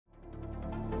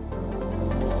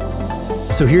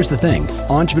So here's the thing,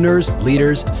 entrepreneurs,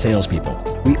 leaders,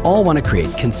 salespeople, we all want to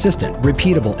create consistent,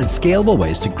 repeatable, and scalable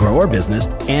ways to grow our business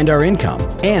and our income.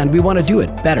 And we want to do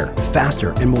it better, faster,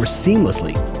 and more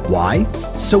seamlessly. Why?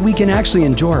 So we can actually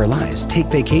enjoy our lives, take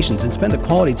vacations, and spend the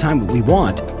quality time we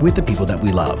want with the people that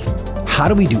we love. How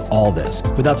do we do all this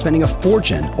without spending a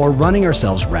fortune or running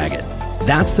ourselves ragged?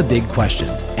 That's the big question,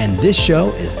 and this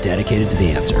show is dedicated to the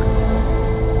answer.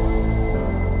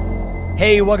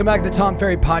 Hey, welcome back to the Tom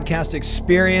Ferry Podcast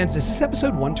Experience. Is this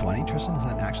episode 120? Tristan, is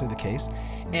that actually the case?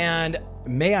 And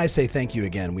may I say thank you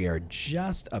again. We are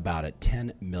just about at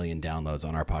 10 million downloads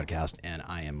on our podcast, and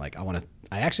I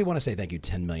actually want to say thank you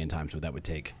 10 million times, but that would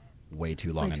take way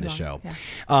too long on this show.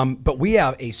 Yeah. But we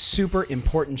have a super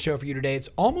important show for you today. It's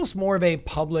almost more of a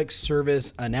public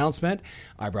service announcement.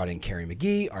 I brought in Carrie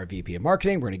McGee, our VP of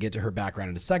Marketing. We're going to get to her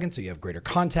background in a second so you have greater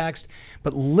context.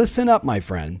 But listen up, my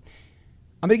friend.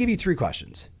 I'm going to give you 3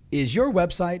 questions. Is your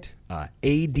website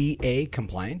ADA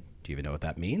compliant? Do you even know what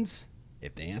that means?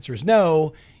 If the answer is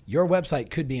no, your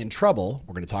website could be in trouble.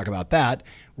 We're going to talk about that.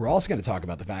 We're also going to talk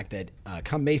about the fact that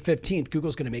come May 15th,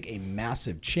 Google's going to make a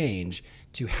massive change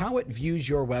to how it views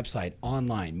your website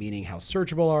online, meaning how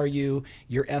searchable are you,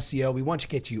 your SEO. We want to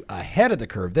get you ahead of the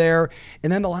curve there.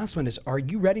 And then the last one is, are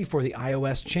you ready for the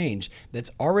iOS change that's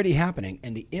already happening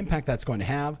and the impact that's going to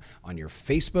have on your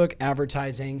Facebook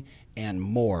advertising and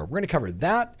more? We're going to cover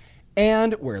that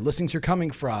and where listings are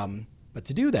coming from. But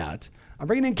to do that, I'm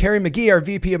bringing in Carrie McGee, our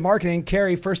VP of Marketing.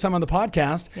 Carrie, first time on the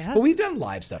podcast, but we've done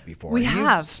live stuff before.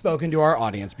 You've spoken to our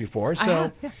audience before.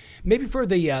 So maybe for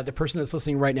the person that's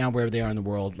listening right now, wherever they are in the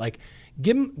world, like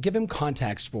give them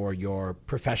context for your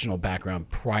professional background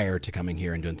prior to coming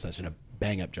here and doing such a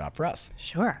bang-up job for us.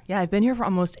 Sure. Yeah, I've been here for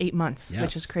almost 8 months,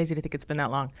 which is crazy to think it's been that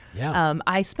long. Yeah.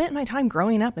 I spent my time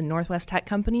growing up in Northwest tech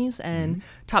companies and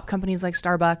top companies like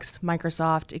Starbucks,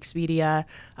 Microsoft, Expedia,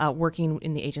 working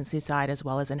in the agency side as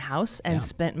well as in-house, and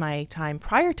spent my time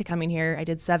prior to coming here. I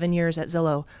did 7 years at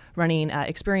Zillow running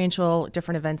experiential,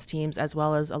 different events teams, as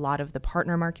well as a lot of the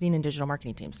partner marketing and digital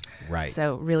marketing teams. Right.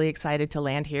 So really excited to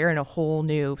land here in a whole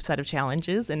new set of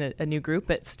challenges and a new group,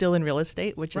 but still in real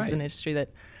estate, which is an industry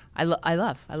that I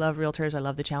love. I love realtors. I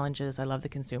love the challenges. I love the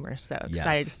consumers. So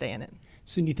excited to stay in it.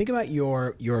 So when you think about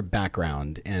your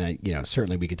background, and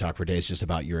certainly we could talk for days just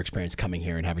about your experience coming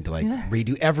here and having to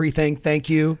redo everything. Thank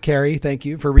you, Carrie. Thank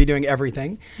you for redoing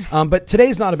everything. But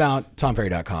today's not about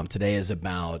TomFerry.com. Today is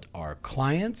about our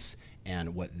clients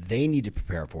and what they need to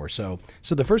prepare for. So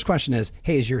the first question is,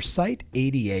 hey, is your site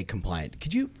ADA compliant?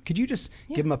 Could you just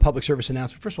give them a public service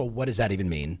announcement? First of all, what does that even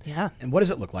mean? Yeah. And what does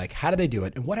it look like? How do they do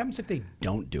it? And what happens if they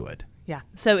don't do it? Yeah.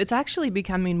 So it's actually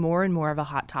becoming more and more of a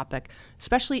hot topic,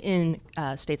 especially in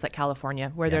states like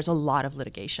California, where there's a lot of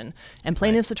litigation. And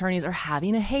plaintiffs' attorneys are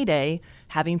having a heyday,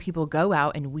 having people go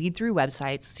out and weed through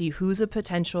websites, see who's a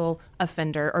potential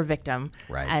offender or victim,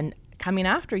 and coming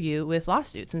after you with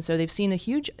lawsuits. And so they've seen a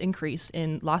huge increase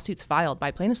in lawsuits filed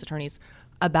by plaintiffs' attorneys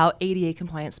about ADA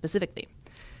compliance specifically.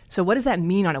 So what does that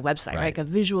mean on a website, right? Like a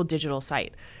visual digital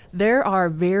site? There are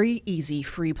very easy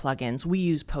free plugins. We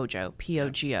use Pogo,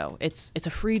 P-O-G-O. It's a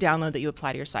free download that you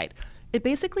apply to your site. It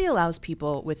basically allows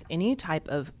people with any type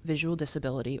of visual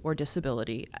disability or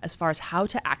disability as far as how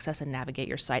to access and navigate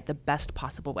your site the best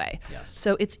possible way. Yes.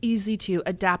 So it's easy to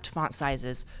adapt font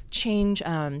sizes, change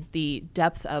the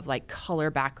depth of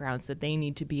color backgrounds that they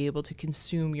need to be able to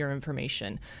consume your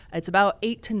information. It's about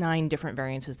 8 to 9 different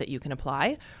variances that you can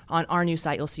apply. On our new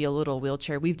site, you'll see a little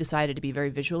wheelchair. We've decided to be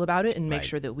very visual about it and make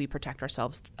sure that we protect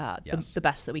ourselves the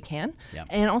best that we can. Yep.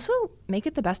 And also make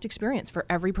it the best experience for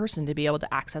every person to be able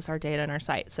to access our data on our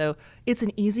site. So it's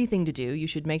an easy thing to do. You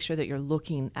should make sure that you're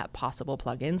looking at possible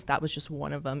plugins. That was just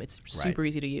one of them. It's super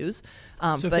easy to use.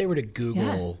 So if they were to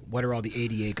Google, what are all the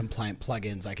ADA compliant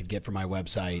plugins I could get for my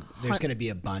website, there's going to be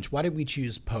a bunch. Why did we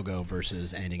choose Pogo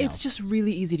versus anything else? It's just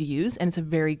really easy to use, and it's a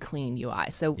very clean UI.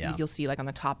 So you'll see on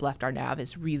the top left, our nav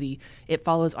is really, it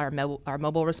follows our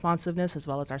mobile responsiveness as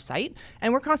well as our site.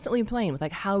 And we're constantly playing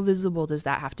with how visible does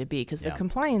that have to be? Because the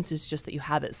compliance is just that you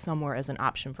have it somewhere as an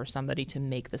option for somebody to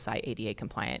make the site ADA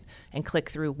compliant and click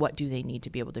through what do they need to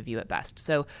be able to view it best.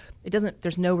 So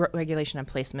there's no regulation on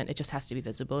placement. It just has to be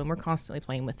visible, and we're constantly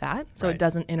playing with that. So it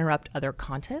doesn't interrupt other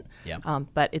content.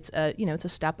 But it's a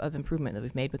step of improvement that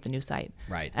we've made with the new site.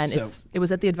 Right. And it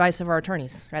was at the advice of our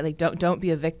attorneys, right? Don't be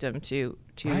a victim to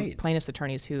to plaintiffs'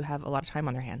 attorneys who have a lot of time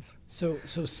on their hands. So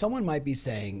someone might be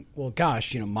saying, well,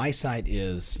 gosh, my site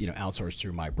is, outsourced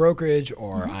through my brokerage,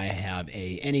 or I have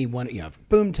anyone,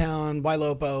 Boomtown,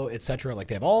 Ylopo, et cetera. Like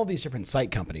they have all these different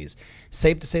site companies.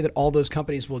 Safe to say that all those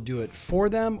companies will do it for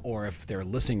them, or if they're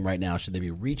listening right now, should they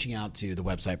be reaching out to the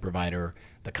website provider,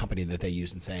 the company that they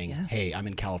use, and saying, hey, I'm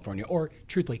in California, or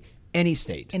truthfully, any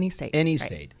state,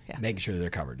 Yeah. making sure that they're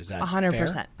covered. Is that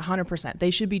 100%? fair? 100%.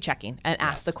 They should be checking and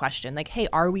ask the question, like, hey,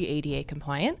 are we ADA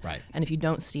compliant? Right. And if you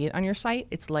don't see it on your site,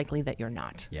 it's likely that you're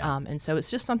not. Yeah. And so it's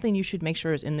just something you should make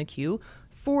sure is in the queue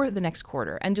for the next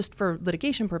quarter. And just for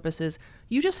litigation purposes,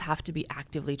 you just have to be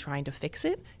actively trying to fix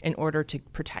it in order to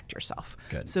protect yourself.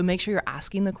 Good. So make sure you're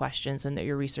asking the questions and that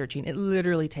you're researching. It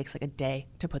literally takes like a day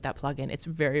to put that plug in. It's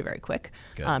very, very quick.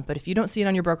 Good. But if you don't see it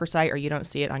on your broker site or you don't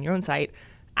see it on your own site,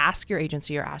 ask your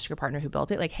agency or ask your partner who built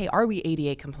it, like, hey, are we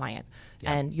ADA compliant?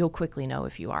 Yeah. And you'll quickly know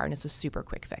if you are, and it's a super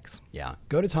quick fix. Yeah.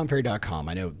 Go to tomferry.com.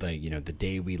 I know the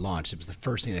day we launched, it was the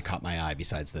first thing that caught my eye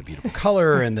besides the beautiful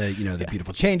color and the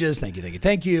beautiful changes.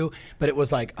 Thank you. But it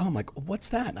was like, oh, I'm like, what's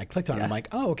that? And I clicked on it. I'm like,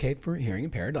 oh, okay, for hearing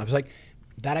impaired. I was like,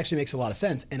 that actually makes a lot of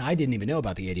sense. And I didn't even know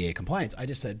about the ADA compliance. I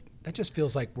just said, that just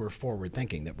feels like we're forward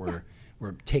thinking, that we're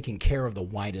taking care of the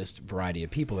widest variety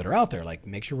of people that are out there. Like,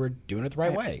 make sure we're doing it the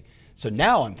right way. So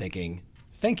now I'm thinking,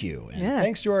 thank you, and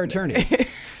thanks to our attorney.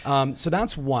 So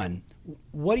that's one.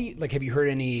 What do you like? Have you heard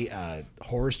any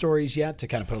horror stories yet to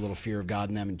kind of put a little fear of God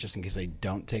in them, just in case they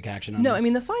don't take action on this? No, I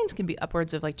mean, the fines can be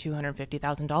upwards of like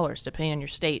 $250,000 depending on your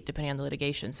state, depending on the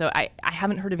litigation. So I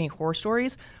haven't heard of any horror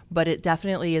stories, but it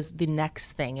definitely is the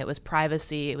next thing. It was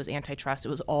privacy, it was antitrust, it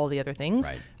was all the other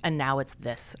things, and now it's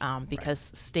this because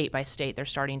state by state they're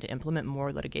starting to implement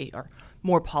more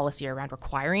more policy around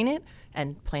requiring it,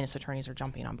 and plaintiffs' attorneys are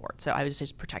jumping on board. So I would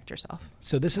just protect yourself.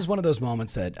 So this is one of those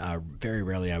moments that very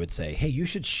rarely I would say, hey, you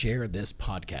should share this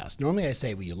podcast. Normally I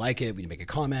say, will you like it? Will you make a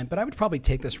comment? But I would probably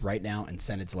take this right now and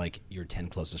send it to like your 10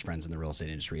 closest friends in the real estate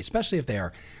industry, especially if they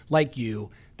are like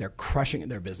you, they're crushing in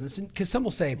their business. And because some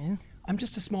will say, I'm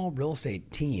just a small real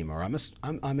estate team, or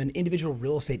I'm an individual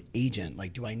real estate agent.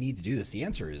 Like, do I need to do this? The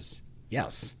answer is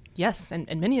yes. Yes, and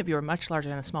many of you are much larger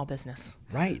than a small business.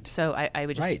 Right. So I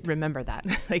would just remember that.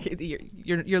 Like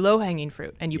you're low-hanging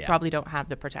fruit, and you probably don't have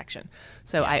the protection.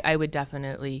 So I would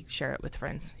definitely share it with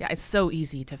friends. Yeah, it's so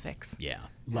easy to fix. Yeah,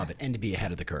 love it, and to be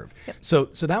ahead of the curve. Yep. So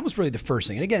that was really the first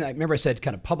thing. And again, I remember I said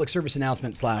kind of public service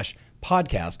announcement /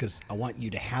 podcast, because I want you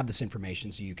to have this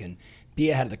information so you can be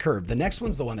ahead of the curve. The next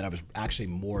one's the one that I was actually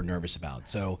more nervous about.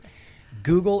 So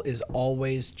Google is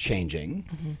always changing.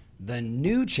 Mm-hmm. The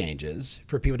new changes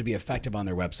for people to be effective on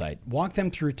their website. Walk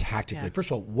them through tactically. Yeah. First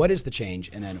of all, what is the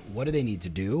change? And then what do they need to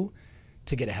do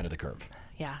to get ahead of the curve?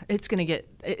 Yeah, it's going to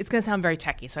sound very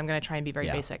techy, so I'm going to try and be very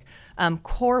basic.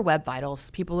 Core Web Vitals,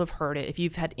 people have heard it. If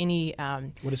you've had any...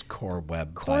 what is Core Web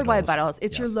Vitals? Core Web Vitals,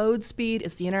 it's your load speed,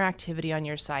 it's the interactivity on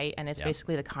your site, and it's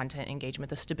basically the content engagement,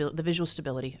 the visual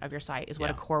stability of your site is what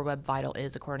a Core Web Vital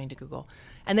is, according to Google.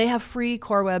 And they have free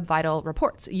Core Web Vital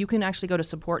reports. You can actually go to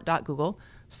support.google,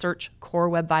 search Core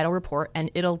Web Vital report, and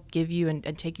it'll give you and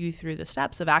take you through the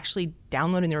steps of actually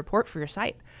downloading the report for your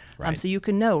site. Right. So you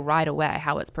can know right away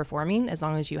how it's performing as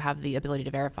long as you have the ability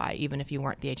to verify, even if you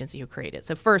weren't the agency who created it.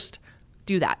 So first,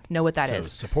 do that. Know what that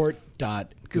is. So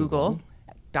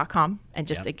support.google.com, and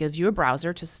just it gives you a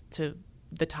browser to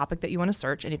the topic that you want to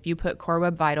search. And if you put Core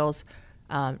Web Vitals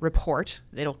report,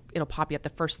 it'll pop you up. The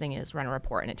first thing is run a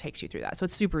report, and it takes you through that. So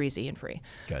it's super easy and free.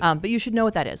 But you should know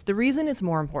what that is. The reason it's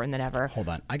more important than ever. Hold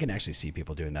on. I can actually see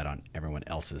people doing that on everyone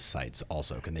else's sites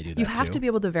also. Can they do that You have to be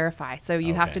able to verify. So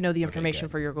you have to know the information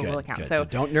for your Google account. So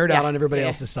don't nerd out on everybody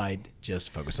else's site.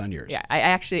 Just focus on yours. Yeah. I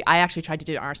actually tried to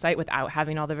do it on our site without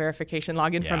having all the verification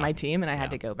login from my team, and I had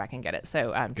to go back and get it.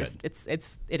 So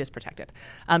it is protected.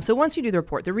 So once you do the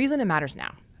report, the reason it matters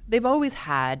now, they've always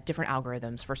had different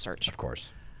algorithms for search. Of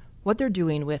course. What they're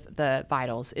doing with the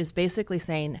vitals is basically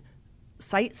saying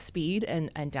site speed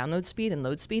and download speed and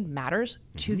load speed matters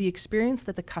to the experience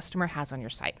that the customer has on your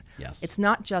site. Yes. It's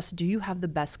not just do you have the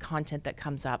best content that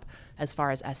comes up as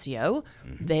far as SEO.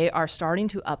 They are starting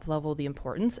to up-level the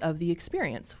importance of the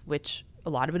experience, which a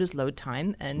lot of it is load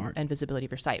time and visibility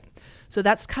of your site. So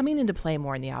that's coming into play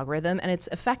more in the algorithm, and it's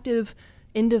effective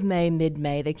end of May,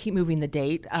 mid-May. They keep moving the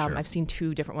date. I've seen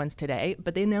 2 different ones today,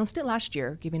 but they announced it last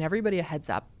year, giving everybody a heads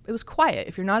up. It was quiet.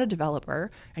 If you're not a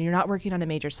developer and you're not working on a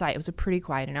major site, it was a pretty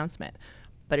quiet announcement.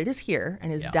 But it is here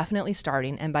and is definitely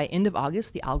starting, and by end of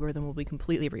August, the algorithm will be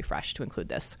completely refreshed to include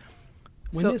this.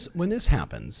 When this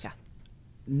happens,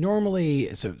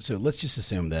 normally, so let's just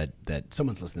assume that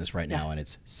someone's listening to this right now and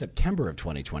it's September of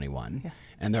 2021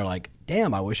 and they're like,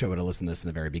 damn, I wish I would have listened to this in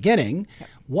the very beginning.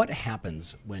 What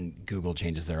happens when Google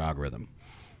changes their algorithm?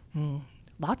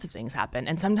 Lots of things happen,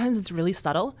 and sometimes it's really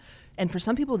subtle. And for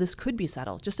some people, this could be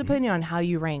subtle, just depending on how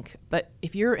you rank. But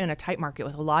if you're in a tight market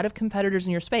with a lot of competitors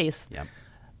in your space,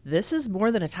 this is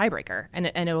more than a tiebreaker. And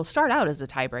it will start out as a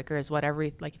tiebreaker, is what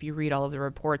if you read all of the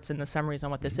reports and the summaries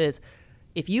on what this is.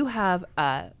 If you have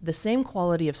the same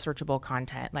quality of searchable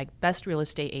content, like best real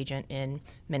estate agent in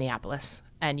Minneapolis,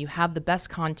 and you have the best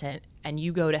content, and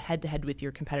you go to head with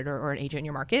your competitor or an agent in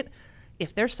your market,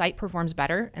 if their site performs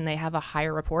better and they have a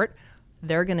higher report,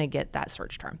 they're going to get that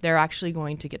search term. They're actually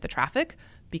going to get the traffic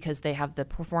because they have the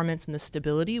performance and the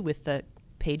stability with the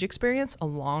page experience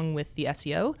along with the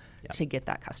SEO to get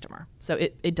that customer. So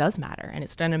it does matter, and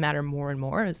it's going to matter more and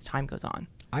more as time goes on.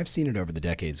 I've seen it over the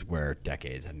decades,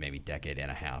 and maybe decade and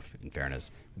a half in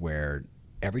fairness, where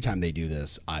every time they do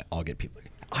this, I'll get people,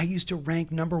 I used to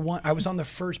rank number one. I was on the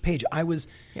first page. I was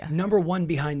number one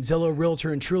behind Zillow,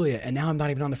 Realtor, and Trulia, and now I'm not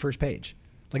even on the first page.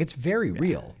 Like, it's very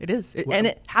real. It is. And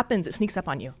it happens. It sneaks up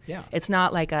on you. Yeah. It's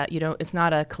not like it's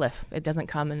not a cliff. It doesn't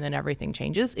come and then everything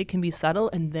changes. It can be subtle,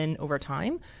 and then over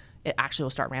time, it actually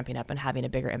will start ramping up and having a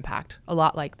bigger impact. A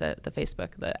lot like the Facebook,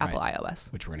 the Apple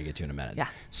iOS. Which we're going to get to in a minute. Yeah.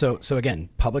 So again,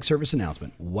 public service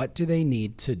announcement. What do they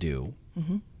need to do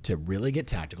to really get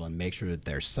tactical and make sure that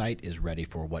their site is ready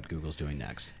for what Google's doing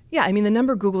next? Yeah, I mean, the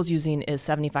number Google's using is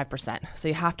 75%. So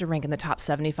you have to rank in the top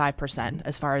 75%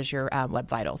 as far as your web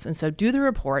vitals. And so do the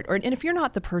report. And if you're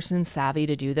not the person savvy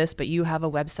to do this, but you have a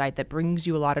website that brings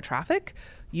you a lot of traffic,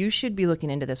 you should be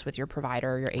looking into this with your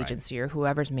provider or your agency or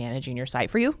whoever's managing your site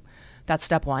for you. That's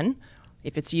step one.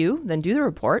 If it's you, then do the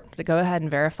report to go ahead and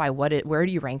verify where are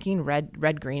you ranking,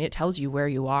 red, green. It tells you where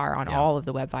you are on all of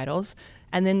the web vitals.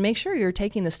 And then make sure you're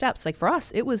taking the steps. Like for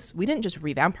us, we didn't just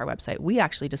revamp our website. We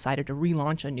actually decided to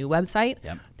relaunch a new website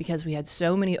because we had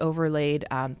so many overlaid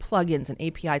plugins and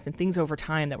APIs and things over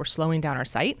time that were slowing down our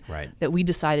site that we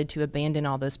decided to abandon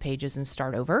all those pages and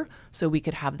start over so we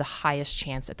could have the highest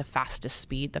chance at the fastest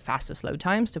speed, the fastest load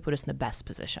times to put us in the best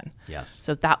position. Yes.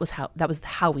 So that was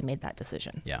how we made that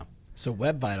decision. Yeah. So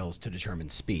web vitals to determine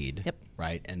speed,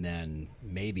 right? And then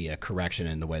maybe a correction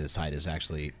in the way the site is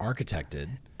actually architected.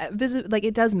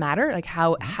 It does matter, like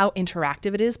how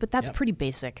interactive it is, but that's pretty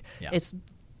basic. It's,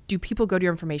 do people go to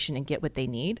your information and get what they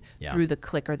need through the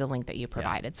click or the link that you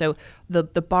provided? So the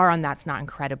bar on that's not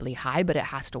incredibly high, but it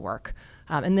has to work.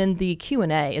 And then the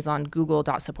Q&A is on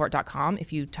google.support.com.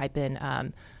 If you type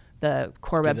in the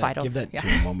core web vitals. Give that to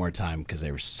him one more time because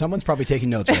someone's probably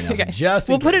taking notes right now.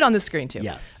 So we'll put it on the screen too.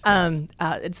 Yes.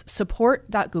 It's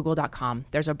support.google.com.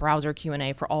 There's a browser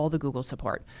Q&A for all the Google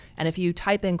support. And if you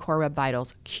type in core web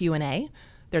vitals Q&A,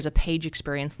 there's a page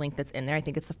experience link that's in there. I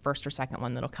think it's the first or second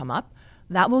one that'll come up.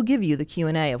 That will give you the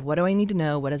Q&A of what do I need to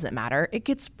know? What does it matter? It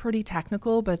gets pretty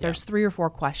technical, but there's 3 or 4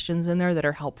 questions in there that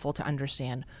are helpful to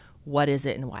understand what is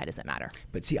it and why does it matter.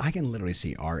 But see, I can literally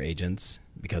see our agents,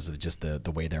 because of just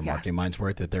the way their marketing minds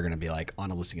work, that they're going to be like on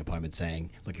a listing appointment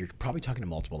saying, look, you're probably talking to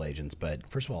multiple agents, but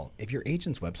first of all, if your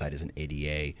agent's website is an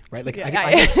ADA, right? Like I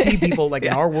can see people like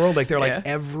in our world, like they're like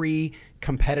every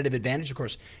competitive advantage. Of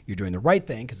course, you're doing the right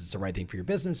thing because it's the right thing for your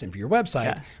business and for your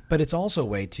website, but it's also a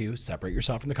way to separate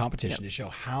yourself from the competition to show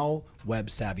how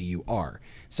web savvy you are.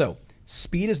 So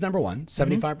speed is number one,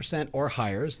 75% or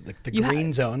higher is the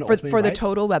green zone. For the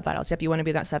total web vitals. Yep, you want to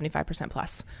be that 75%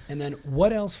 plus. And then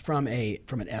what else from an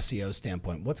SEO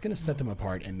standpoint, what's going to set them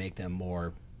apart and make them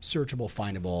more searchable,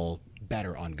 findable,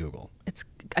 better on Google?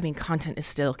 Content is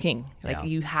still king.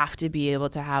 You have to be able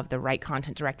to have the right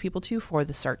content direct people to for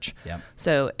the search.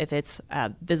 So if it's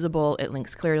visible, it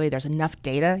links clearly. There's enough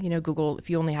data. Google, if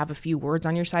you only have a few words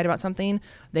on your site about something,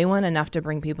 they want enough to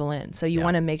bring people in. So you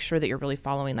want to make sure that you're really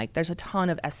following. There's a ton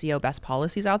of SEO best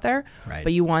policies out there,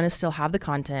 but you want to still have the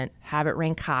content, have it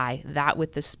rank high. That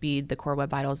with the speed, the Core Web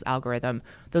Vitals algorithm.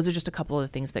 Those are just a couple of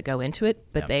the things that go into it,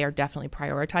 but they are definitely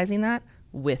prioritizing that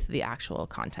with the actual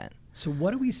content. So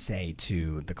what do we say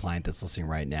to the client that's listening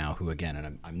right now who, again,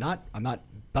 and I'm not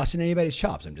busting anybody's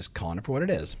chops, I'm just calling it for what it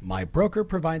is. My broker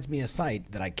provides me a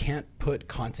site that I can't put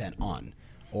content on,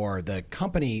 or the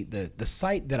company, the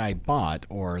site that I bought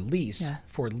or lease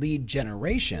for lead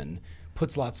generation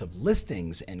puts lots of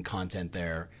listings and content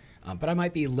there, but I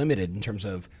might be limited in terms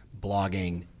of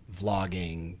blogging,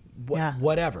 vlogging,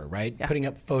 whatever, right? Putting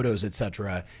up photos,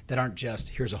 etc., that aren't just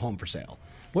here's a home for sale.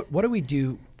 What do we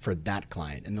do for that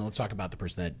client? And then let's talk about the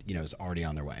person that, is already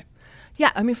on their way.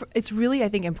 Yeah, I mean, it's really, I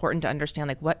think, important to understand,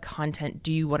 like, what content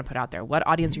do you want to put out there? What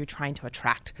audience are you trying to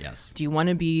attract? Yes. Do you want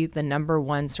to be the number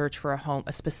one search for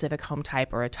a specific home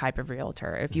type or a type of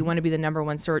realtor? If you want to be the number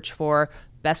one search for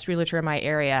best realtor in my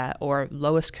area or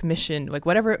lowest commission, like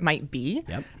whatever it might be,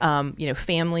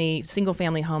 single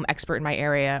family home expert in my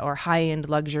area or high-end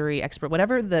luxury expert,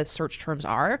 whatever the search terms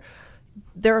are,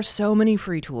 there are so many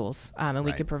free tools, and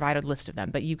we could provide a list of them,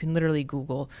 but you can literally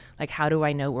Google, like, how do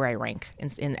I know where I rank in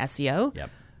SEO? Yep.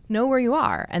 Know where you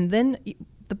are. And then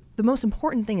the most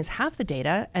important thing is have the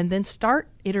data and then start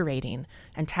iterating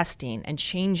and testing and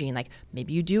changing. Like,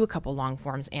 maybe you do a couple long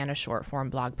forms and a short form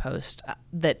blog post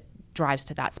that drives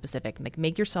to that specific. Like,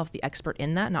 make yourself the expert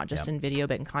in that, not just in video,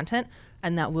 but in content,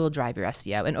 and that will drive your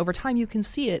SEO. And over time, you can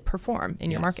see it perform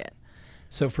in your market.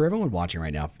 So for everyone watching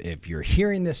right now, if you're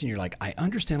hearing this and you're like, I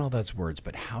understand all those words,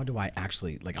 but how do I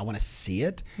actually, I want to see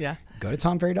it? Yeah. Go to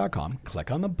tomferry.com,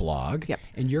 click on the blog,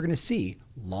 and you're going to see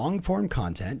long form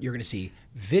content. You're going to see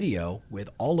video with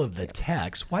all of the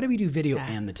text. Why do we do video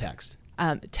and the text?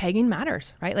 Tagging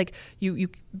matters, right? Like you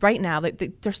right now,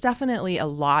 there's definitely a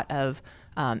lot of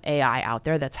AI out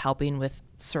there that's helping with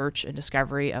search and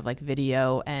discovery of like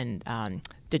video and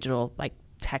digital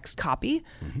text copy.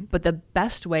 But the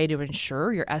best way to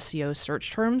ensure your SEO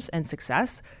search terms and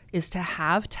success is to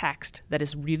have text that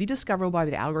is really discoverable by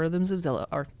the algorithms of Zillow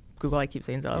or Google. I keep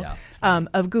saying Zillow,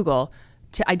 of Google,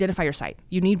 to identify your site.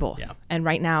 You need both. Yeah. And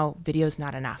right now, video is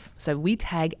not enough. So we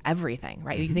tag everything,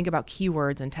 right? You think about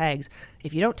keywords and tags.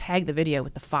 If you don't tag the video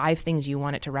with the 5 things you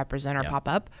want it to represent or pop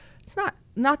up, it's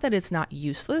not that it's not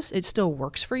useless. It still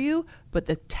works for you, but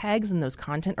the tags in those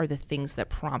content are the things that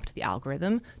prompt the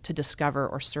algorithm to discover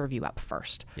or serve you up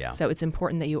first. Yeah. So it's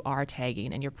important that you are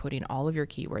tagging and you're putting all of your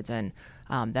keywords in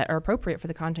that are appropriate for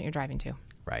the content you're driving to.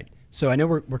 Right. So I know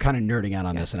we're kind of nerding out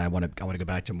on this, and I want to go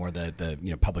back to more the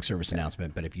public service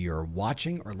announcement. But if you're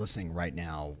watching or listening right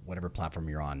now, whatever platform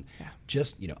you're on,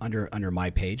 just under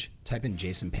my page, type in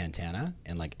Jason Pantana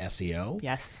and SEO.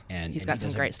 Yes, and he's got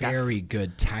some great stuff. Very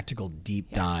good tactical deep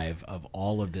dive of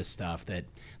all of this stuff. That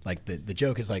the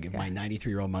joke is if my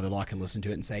 93-year-old mother-in-law can listen to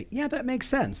it and say, yeah, that makes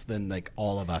sense, then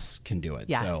all of us can do it.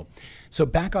 Yeah. So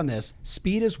back on this,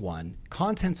 speed is one,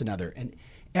 content's another, and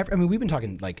we've been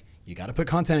talking you got to put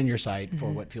content on your site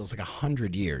for what feels like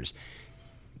 100 years.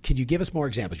 Can you give us more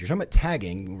examples? You're talking about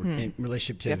tagging in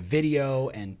relationship to video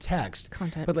and text.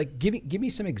 Content. But give me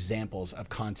some examples of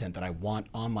content that I want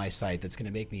on my site that's going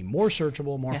to make me more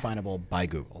searchable, more findable by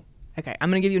Google. Okay,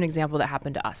 I'm going to give you an example that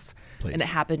happened to us. Please. And it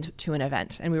happened to an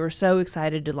event. And we were so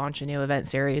excited to launch a new event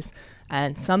series.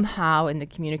 And somehow in the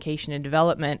communication and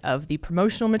development of the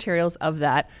promotional materials of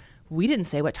that, we didn't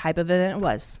say what type of event it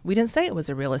was. We didn't say it was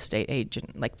a real estate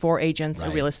agent, for agents or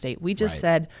real estate. We just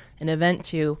said an event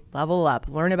to level up,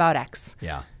 learn about X.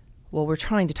 Yeah. Well, we're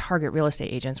trying to target real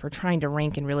estate agents. We're trying to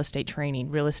rank in real estate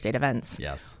training, real estate events.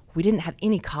 Yes. We didn't have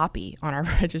any copy on our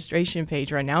registration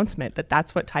page or announcement that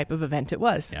that's what type of event it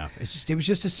was. Yeah, it was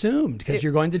just assumed because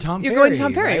you're going to Tom Ferry. You're going to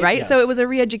Tom Ferry, right? Yes. So it was a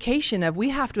re-education of we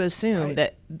have to assume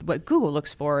that what Google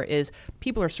looks for is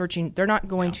people are searching. They're not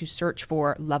going to search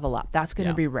for level up. That's going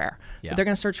to be rare. Yeah. But they're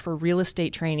going to search for real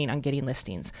estate training on getting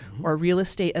listings or real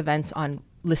estate events on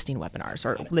listing webinars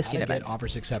or listing events. Get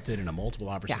offers accepted in a multiple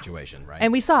offer situation, right?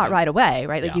 And we saw it right away,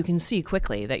 right? You can see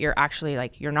quickly that you're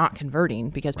actually you're not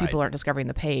converting because people aren't discovering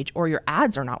the page, or your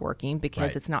ads are not working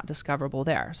because it's not discoverable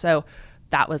there. So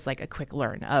that was a quick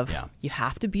learn of you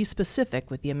have to be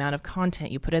specific with the amount of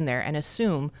content you put in there and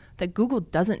assume that Google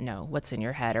doesn't know what's in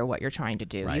your head or what you're trying to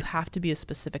do. Right. You have to be as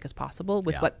specific as possible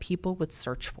with what people would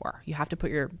search for. You have to put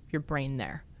your brain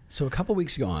there. So a couple of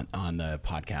weeks ago on the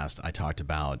podcast, I talked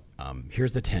about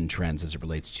here's the 10 trends as it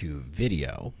relates to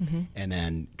video. And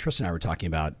then Tristan and I were talking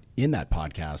about in that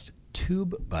podcast,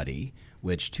 TubeBuddy,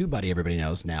 which TubeBuddy everybody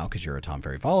knows now because you're a Tom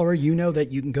Ferry follower. You know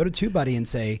that you can go to TubeBuddy and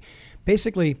say,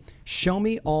 basically, show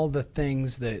me all the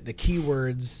things, the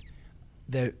keywords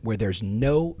where there's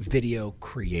no video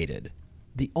created.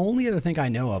 The only other thing I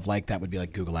know of that would be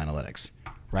Google Analytics,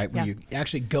 right? Where you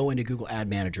actually go into Google Ad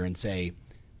Manager and say,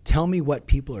 tell me what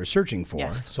people are searching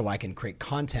for so I can create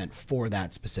content for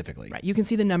that specifically. Right. You can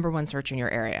see the number one search in your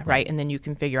area, right? And then you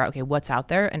can figure out, okay, what's out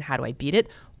there and how do I beat it?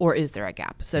 Or is there a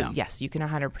gap? So yes, you can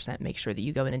 100% make sure that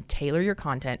you go in and tailor your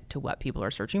content to what people are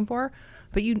searching for,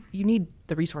 but you need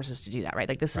the resources to do that,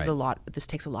 right? This is a lot, this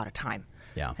takes a lot of time.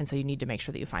 Yeah. And so you need to make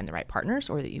sure that you find the right partners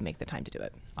or that you make the time to do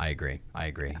it. I agree.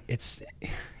 It's,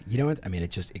 you know what? I mean,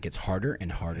 it gets harder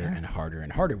and harder and harder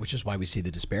and harder, which is why we see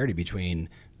the disparity between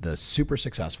the super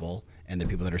successful and the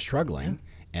people that are struggling.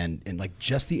 And like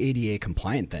just the ADA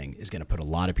compliant thing is going to put a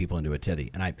lot of people into a tizzy.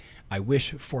 And I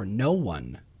wish for no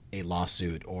one a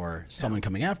lawsuit or someone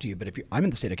coming after you. But I'm in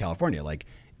the state of California, like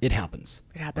it happens.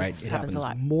 It happens. Right? It happens a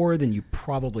lot. more than you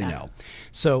probably know.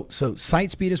 So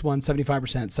site speed is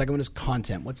 75%. Second one is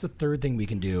content. What's the third thing we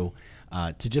can do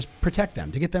to just protect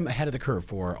them, to get them ahead of the curve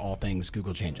for all things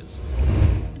Google changes?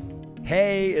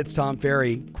 Hey, it's Tom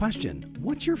Ferry. Question: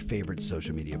 what's your favorite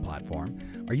social media platform?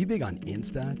 Are you big on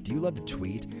Insta? Do you love to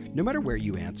tweet? No matter where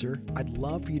you answer, I'd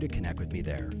love for you to connect with me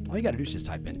there. All you got to do is just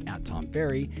type in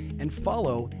 @TomFerry and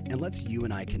follow, and let's you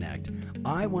and I connect.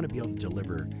 I want to be able to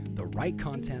deliver the right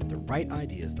content, the right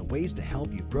ideas, the ways to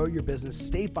help you grow your business,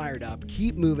 stay fired up,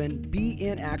 keep moving, be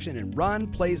in action, and run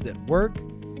plays that work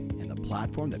in the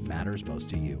platform that matters most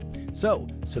to you. So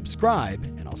subscribe,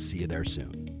 and I'll see you there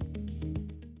soon.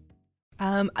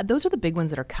 Those are the big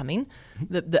ones that are coming.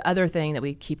 The other thing that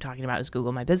we keep talking about is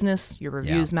Google My Business. Your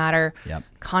reviews matter. Yep.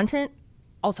 Content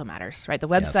also matters, right? The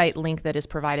website link that is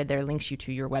provided there links you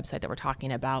to your website that we're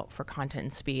talking about for content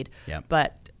and speed. Yep.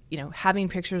 But having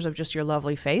pictures of just your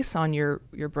lovely face on your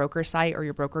broker site or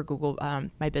your broker Google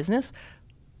My Business,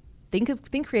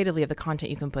 think creatively of the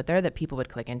content you can put there that people would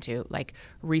click into, like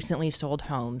recently sold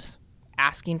homes,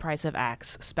 asking price of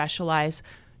X, specialize,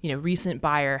 recent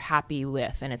buyer happy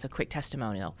with, and it's a quick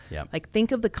testimonial. Yep. Like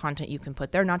think of the content you can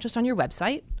put there, not just on your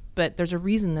website, but there's a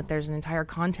reason that there's an entire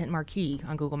content marquee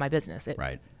on Google My Business.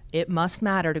 It must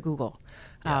matter to Google.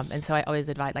 Yes. And so I always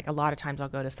advise, like a lot of times I'll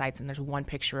go to sites and there's one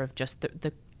picture of just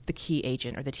the key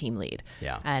agent or the team lead.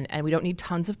 Yeah. And we don't need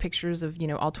tons of pictures of,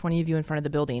 all 20 of you in front of the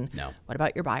building. No. What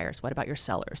about your buyers? What about your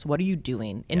sellers? What are you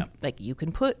doing? And like you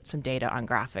can put some data on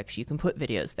graphics, you can put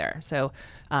videos there. So,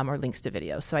 or links to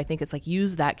videos. So I think it's like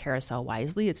use that carousel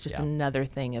wisely. It's just another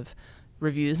thing of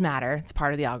reviews matter. It's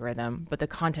part of the algorithm, but the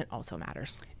content also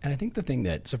matters. And I think the thing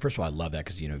so first of all, I love that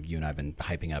because, you and I have been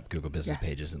hyping up Google business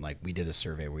pages, and like we did a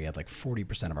survey where we had like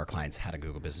 40% of our clients had a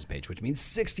Google business page, which means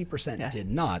 60% did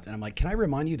not. And I'm like, can I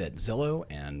remind you that Zillow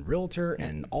and Realtor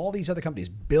and all these other companies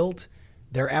built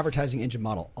their advertising engine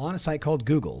model on a site called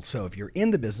Google. So if you're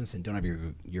in the business and don't have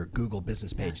your Google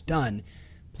business page done,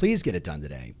 please get it done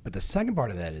today. But the second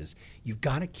part of that is you've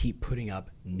got to keep putting up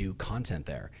new content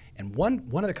there. And one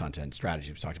of the content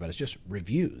strategies we talked about is just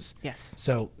reviews. Yes.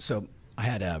 So I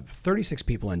had 36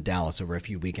 people in Dallas over a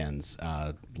few weekends,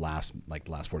 last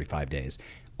 45 days,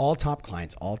 all top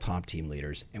clients, all top team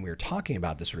leaders. And we were talking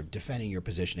about this sort of defending your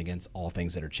position against all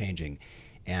things that are changing.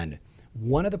 And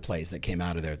one of the plays that came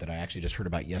out of there that I actually just heard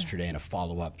about yesterday in a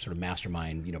follow-up sort of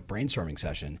mastermind, brainstorming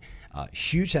session,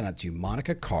 huge shout out to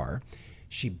Monica Carr.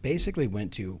 She basically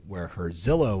went to where her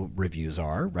Zillow reviews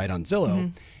are, right on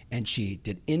Zillow, and she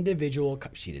did she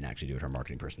didn't actually do it, her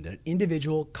marketing person did an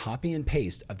individual copy and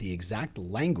paste of the exact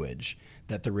language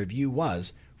that the review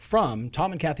was from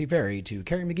Tom and Kathy Ferry to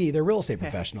Carrie McGee, their real estate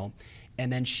professional.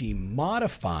 And then she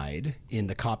modified in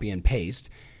the copy and paste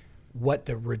what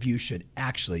the review should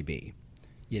actually be.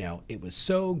 It was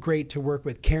so great to work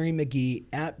with Carrie McGee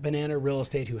at Banana Real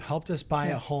Estate, who helped us buy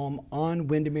a home on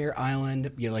Windermere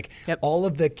Island. All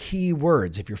of the key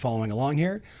words, if you're following along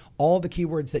here, all the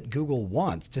keywords that Google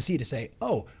wants to see to say,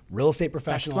 oh, real estate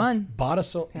professional bought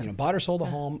or sold a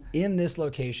home in this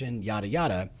location, yada,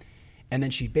 yada. And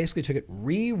then she basically took it,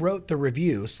 rewrote the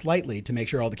review slightly to make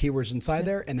sure all the keywords inside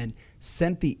there, and then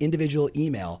sent the individual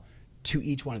email to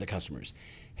each one of the customers.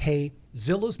 Hey,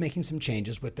 Zillow's making some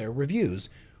changes with their reviews.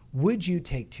 Would you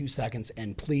take 2 seconds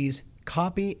and please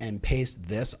copy and paste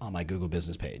this on my Google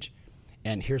business page?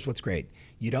 And here's what's great.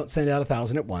 You don't send out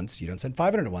 1,000 at once. You don't send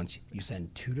 500 at once. You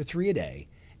send 2 to 3 a day.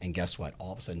 And guess what?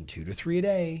 All of a sudden, 2 to 3 a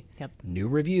day, new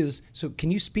reviews. So can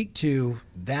you speak to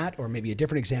that, or maybe a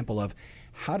different example of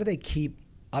how do they keep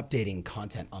updating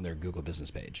content on their Google business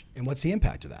page? And what's the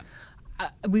impact of that?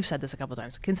 We've said this a couple of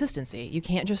times. Consistency. You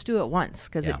can't just do it once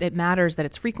because it matters that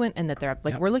it's frequent and that they're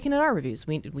we're looking at our reviews.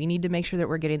 We need to make sure that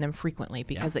we're getting them frequently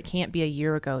because it can't be a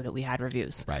year ago that we had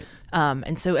reviews. Right.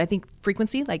 And so I think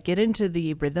frequency, get into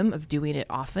the rhythm of doing it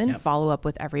often, follow up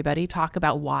with everybody, talk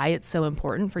about why it's so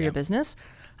important for your business.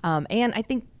 And I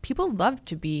think people love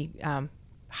to be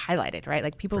highlighted,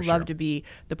 right? People love to be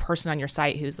the person on your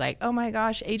site who's like, oh my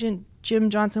gosh, Agent Jim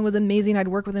Johnson was amazing. I'd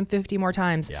work with him 50 more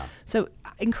times. Yeah. So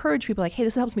encourage people hey,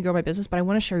 this helps me grow my business, but I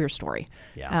want to share your story.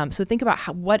 Yeah. So think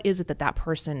about what is it that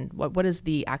person, what is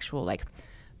the actual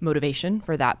motivation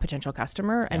for that potential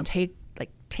customer, and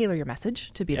tailor your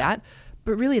message to be that.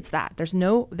 But really it's that.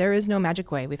 There is no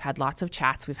magic way. We've had lots of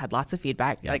chats. We've had lots of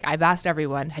feedback. Yeah. Like I've asked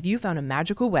everyone, have you found a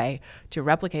magical way to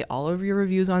replicate all of your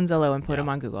reviews on Zillow and put them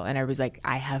on Google? And everybody's like,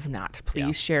 I have not.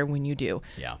 Please share when you do.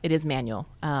 Yeah. It is manual.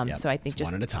 So I think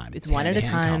it's one at a time. It's one at a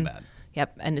time. Combat.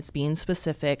 Yep. And it's being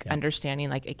specific, understanding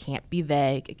like it can't be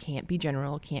vague. It can't be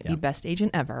general. It can't be best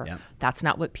agent ever. Yep. That's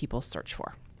not what people search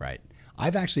for. Right.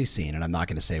 I've actually seen, and I'm not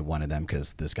going to say one of them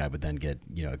because this guy would then get,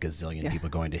 a gazillion people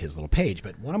going to his little page.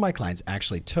 But one of my clients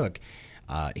actually took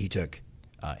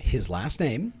his last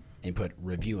name and put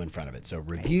review in front of it. So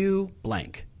review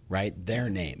blank, right? Their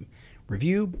name.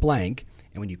 Review blank.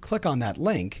 And when you click on that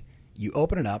link, you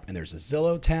open it up and there's a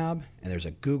Zillow tab and there's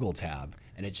a Google tab.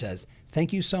 And it says,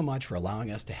 thank you so much for allowing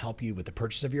us to help you with the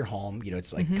purchase of your home.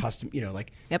 It's like custom,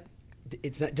 Yep.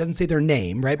 It doesn't say their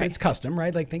name, right? But it's custom,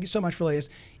 right? Like, thank you so much for letting us.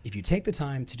 If you take the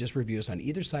time to just review us on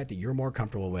either site that you're more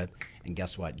comfortable with, and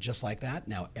guess what? Just like that,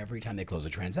 now every time they close a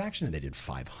transaction, and they did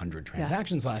 500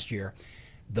 transactions last year,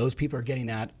 those people are getting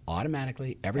that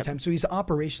automatically every time. So he's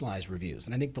operationalized reviews.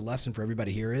 And I think the lesson for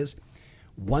everybody here is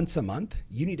once a month,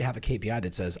 you need to have a KPI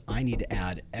that says, I need to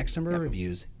add X number of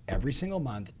reviews every single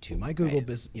month to my Google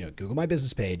Google My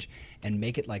Business page, and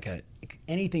make it like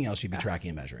anything else you'd be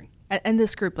tracking and measuring. And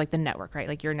this group, like the network, right?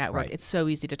 Like your network, it's so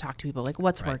easy to talk to people. Like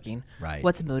what's working? Right.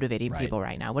 What's motivating people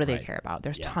right now? What do they care about?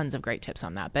 There's tons of great tips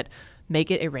on that. But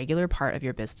make it a regular part of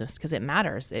your business because it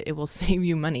matters. It will save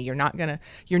you money. You're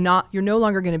no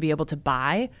longer going to be able to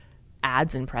buy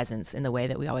ads and presence in the way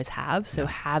that we always have. So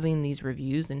having these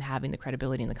reviews and having the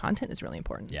credibility in the content is really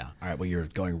important. Yeah. All right. Well, you're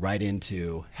going right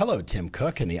into hello, Tim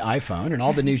Cook and the iPhone and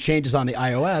all the new changes on the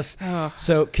iOS.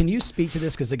 So can you speak to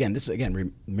this? Because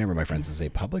remember, my friends, this is a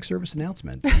public service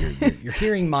announcement. So you're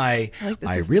hearing my,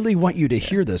 I really want you to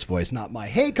hear this voice, not my,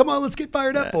 hey, come on, let's get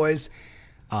fired up voice.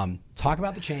 Talk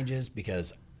about the changes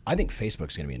because I think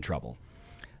Facebook's going to be in trouble.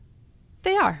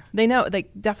 They are. They know,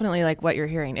 like definitely like what you're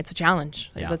hearing. It's a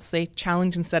challenge. Like, let's say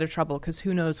challenge instead of trouble, because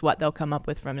who knows what they'll come up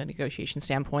with from a negotiation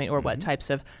standpoint or what types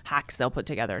of hacks they'll put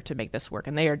together to make this work.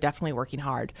 And they are definitely working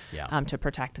hard to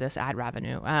protect this ad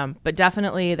revenue. But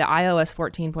definitely the iOS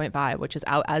 14.5, which is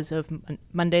out as of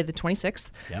Monday the 26th.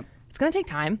 Yep. It's going to take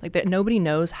time. Like that, nobody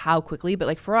knows how quickly, but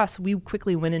like for us, we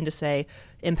quickly went in to say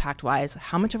impact wise,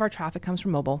 how much of our traffic comes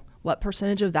from mobile? What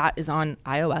percentage of that is on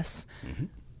iOS?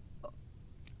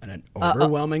 An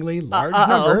overwhelmingly large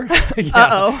number.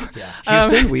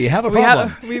 Houston, we have a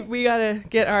problem. We got to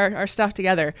get our stuff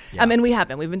together. And we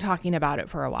haven't. We've been talking about it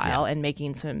for a while and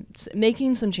making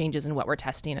some changes in what we're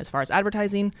testing as far as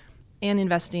advertising and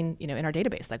investing, in our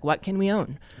database. Like, what can we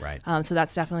own? Right. So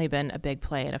that's definitely been a big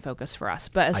play and a focus for us.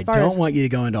 But I don't want you to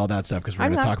go into all that stuff because we're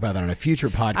going to talk about that on a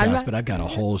future podcast. But I've got a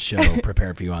whole show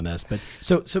prepared for you on this. But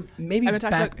so maybe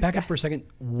back up for a second.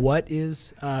 What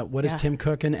is Tim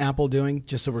Cook and Apple doing?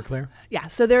 Just so we're clear. Yeah.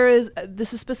 So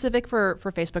this is specific for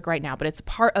Facebook right now, but it's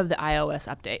part of the iOS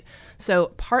update. So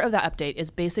part of that update is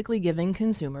basically giving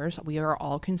consumers, we are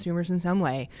all consumers in some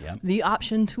way, the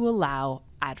option to allow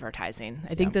advertising.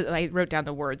 I think that I wrote down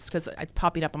the words because it's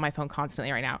popping up on my phone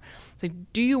constantly right now. So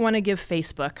do you want to give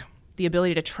Facebook the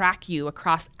ability to track you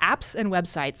across apps and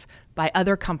websites by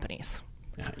other companies?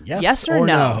 Yes or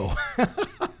no?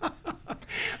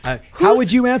 How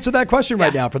would you answer that question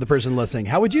right now for the person listening?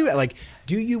 How would you,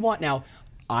 do you want, now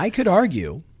I could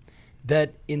argue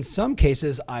that in some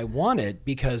cases I want it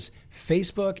because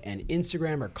Facebook and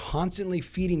Instagram are constantly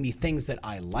feeding me things that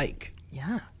I like.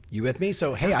 Yeah. You with me?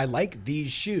 So, hey, I like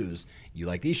these shoes. You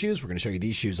like these shoes? We're going to show you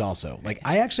these shoes also. Like,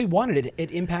 I actually wanted it.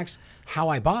 It impacts how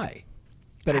I buy,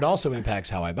 but it also impacts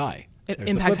how I buy. It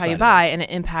impacts how you buy, and it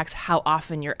impacts how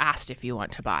often you're asked if you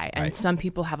want to buy. And some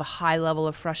people have a high level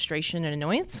of frustration and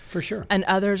annoyance. For sure. And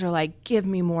others are like, give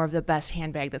me more of the best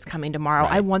handbag that's coming tomorrow.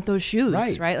 I want those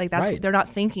shoes, right? Like, they're not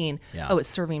thinking, oh, it's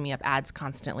serving me up ads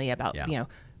constantly about,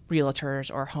 realtors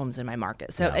or homes in my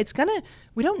market. So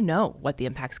we don't know what the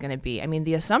impact's going to be. I mean,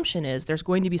 the assumption is there's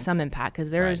going to be some impact because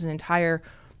there is an entire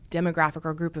demographic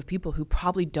or group of people who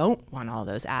probably don't want all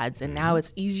those ads. And now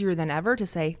it's easier than ever to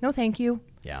say, no, thank you.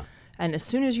 Yeah. And as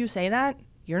soon as you say that,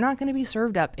 you're not going to be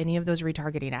served up any of those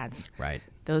retargeting ads. Right.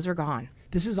 Those are gone.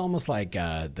 This is almost like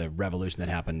the revolution that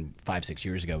happened 5-6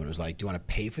 years ago when it was like, do you want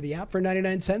to pay for the app for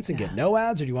 99 cents and get no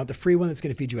ads, or do you want the free one that's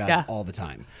going to feed you ads all the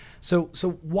time? So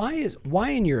why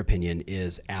in your opinion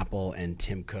is Apple and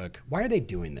Tim Cook, why are they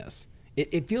doing this?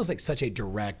 It feels like such a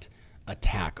direct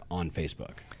attack on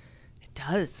Facebook. It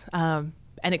does.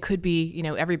 And it could be,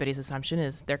 everybody's assumption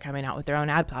is they're coming out with their own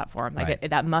ad platform.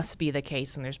 That must be the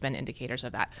case, and there's been indicators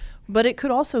of that. But it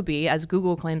could also be, as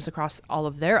Google claims across all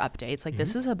of their updates,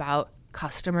 this is about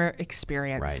customer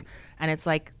experience. And it's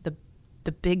like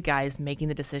the big guys making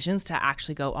the decisions to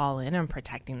actually go all in on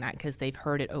protecting that because they've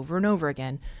heard it over and over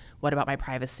again. What about my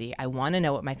privacy? I want to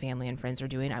know what my family and friends are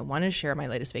doing. I want to share my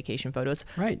latest vacation photos,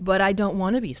 Right. but I don't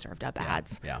want to be served up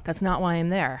ads. Yeah. That's not why I'm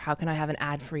there. How can I have an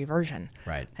ad-free version?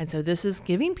 Right. And so this is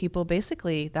giving people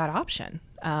basically that option.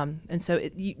 And so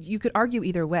you could argue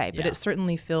either way, but Yeah. it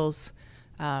certainly feels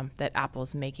that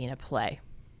Apple's making a play.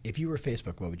 If you were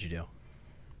Facebook, what would you do?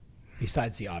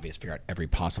 Besides the obvious, figure out every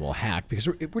possible hack, because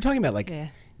we're talking about like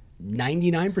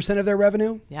 99% of their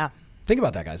revenue. Yeah. Think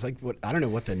about that, guys. Like, I don't know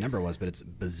what the number was, but it's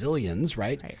bazillions,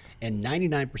 right? And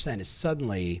 99% is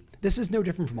suddenly, this is no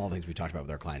different from all the things we talked about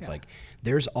with our clients. Like,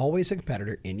 there's always a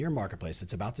competitor in your marketplace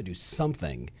that's about to do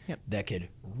something that could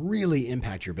really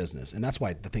impact your business. And that's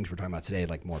why the things we're talking about today,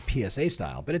 like more PSA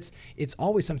style, but it's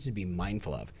always something to be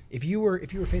mindful of. If you were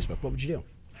Facebook, what would you do?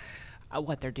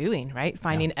 What they're doing, right?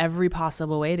 Finding every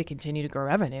possible way to continue to grow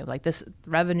revenue. Like this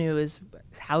revenue is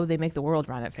how they make the world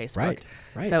run at Facebook.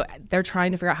 Right. So they're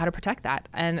trying to figure out how to protect that.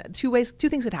 And two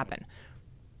things could happen.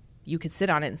 You could sit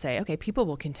on it and say, okay, people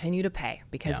will continue to pay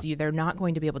because they're not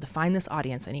going to be able to find this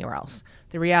audience anywhere else.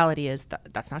 The reality is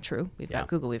that's not true. We've got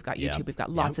Google, we've got YouTube, we've got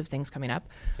lots of things coming up.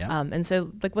 And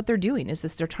so like what they're doing is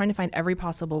they're trying to find every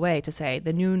possible way to say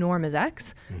the new norm is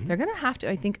X. They're going to have to,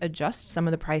 I think, adjust some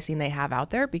of the pricing they have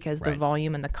out there because the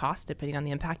volume and the cost, depending on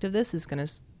the impact of this, is going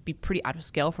to be pretty out of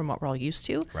scale from what we're all used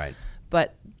to. Right.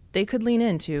 But they could lean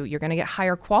into, you're going to get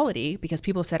higher quality because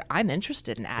people have said, I'm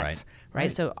interested in ads,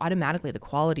 right? So automatically the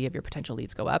quality of your potential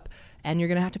leads go up and you're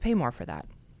going to have to pay more for that.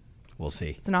 We'll see.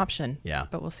 It's an option, Yeah.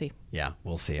 but we'll see. Yeah,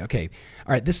 we'll see. Okay.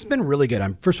 All right. This has been really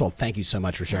good. First of all, thank you so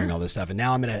much for sharing all this stuff. And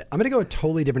now I'm gonna go a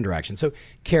totally different direction. So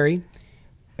Carrie,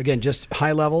 again, just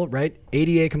high level, right?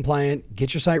 ADA compliant,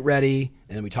 get your site ready.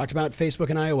 And then we talked about Facebook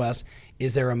and iOS.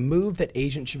 Is there a move that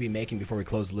agents should be making before we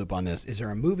close the loop on this? Is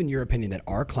there a move in your opinion that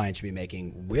our clients should be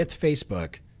making with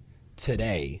Facebook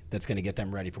today that's going to get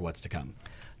them ready for what's to come?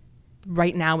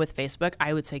 Right now with Facebook,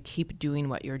 I would say keep doing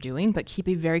what you're doing, but keep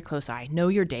a very close eye. Know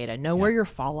your data. Know where your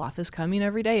fall off is coming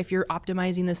every day. If you're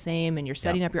optimizing the same and you're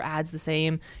setting up your ads the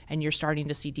same and you're starting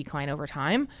to see decline over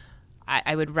time,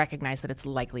 I would recognize that it's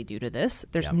likely due to this.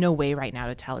 There's no way right now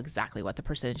to tell exactly what the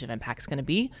percentage of impact is going to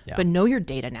be, but know your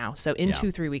data now. So in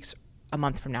 2-3 weeks, a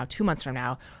month from now, 2 months from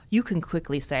now, you can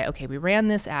quickly say, okay, we ran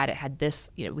this ad. It had this,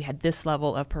 we had this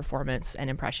level of performance and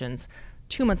impressions.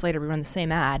 2 months later, we run the same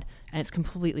ad and it's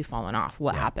completely fallen off.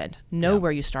 What happened? Know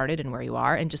where you started and where you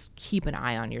are, and just keep an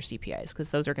eye on your CPAs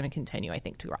because those are going to continue, I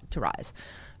think, to rise.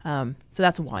 So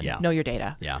that's one. Know your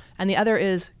data. And the other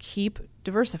is keep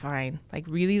diversifying. Like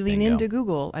really lean into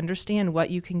Google. Understand what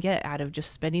you can get out of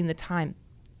just spending the time,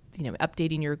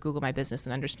 updating your Google My Business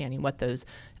and understanding what those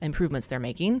improvements they're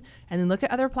making. And then look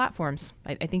at other platforms.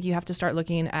 I think you have to start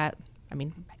looking at,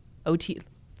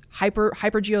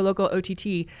 hyper geolocal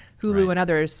OTT, Hulu and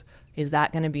others. Is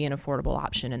that going to be an affordable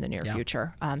option in the near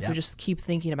future? So just keep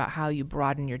thinking about how you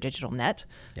broaden your digital net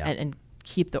and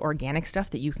keep the organic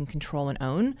stuff that you can control and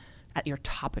own at your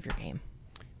top of your game.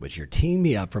 Which you're teeing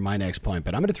me up for my next point,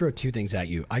 but I'm going to throw two things at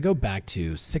you. I go back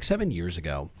to 6-7 years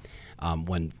ago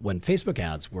when Facebook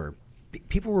ads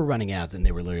people were running ads and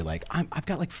they were literally like, I've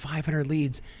got like 500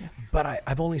 leads, but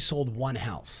I've only sold one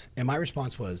house. And my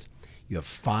response was, you have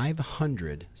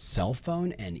 500 cell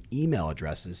phone and email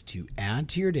addresses to add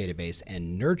to your database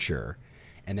and nurture.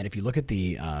 And then if you look at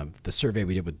the survey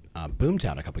we did with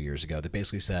Boomtown a couple years ago that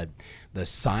basically said the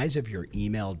size of your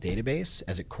email database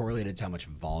as it correlated to how much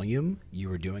volume you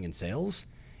were doing in sales,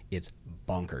 it's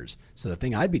bonkers. So the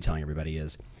thing I'd be telling everybody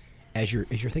is, as you're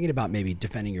thinking about maybe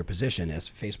defending your position as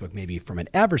Facebook, maybe from an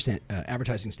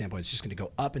advertising standpoint, it's just going to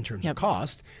go up in terms of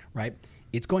cost, right?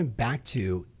 It's going back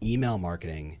to email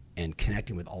marketing and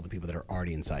connecting with all the people that are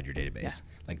already inside your database.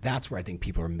 Like that's where I think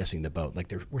people are missing the boat.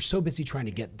 Like we're so busy trying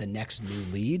to get the next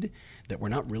new lead that we're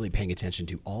not really paying attention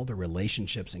to all the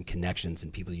relationships and connections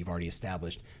and people you've already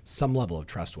established some level of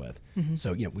trust with.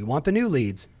 So, we want the new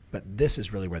leads, but this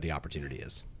is really where the opportunity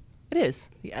is. It is.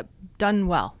 Done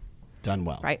well. Done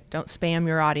well. Right. Don't spam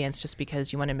your audience just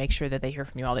because you want to make sure that they hear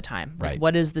from you all the time. Like,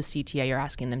 what is the CTA you're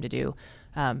asking them to do?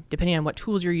 Depending on what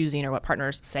tools you're using or what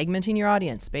partners, segmenting your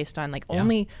audience based on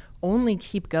only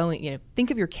keep going.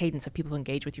 Think of your cadence of people who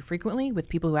engage with you frequently with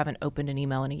people who haven't opened an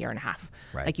email in a year and a half.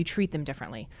 Like you treat them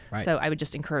differently. So I would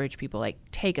just encourage people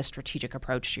take a strategic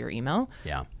approach to your email.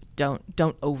 Don't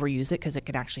overuse it because it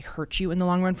can actually hurt you in the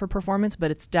long run for performance, but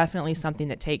it's definitely something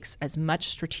that takes as much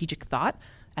strategic thought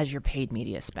as your paid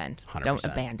media spend. 100%. Don't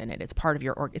abandon it. It's part of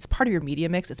your media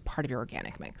mix. It's part of your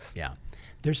organic mix.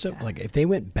 There's like if they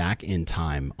went back in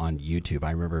time on YouTube,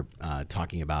 I remember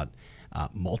talking about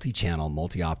multi-channel,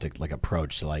 multi-optic like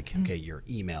approach to like, okay, your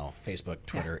email, Facebook,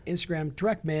 Twitter, Instagram,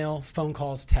 direct mail, phone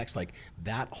calls, text, like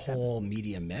that whole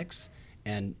media mix.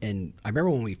 And I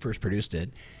remember when we first produced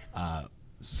it,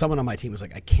 someone on my team was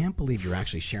like, I can't believe you're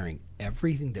actually sharing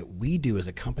everything that we do as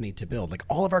a company to build. Like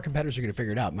all of our competitors are going to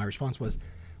figure it out. My response was,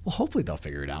 well, hopefully they'll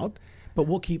figure it out, but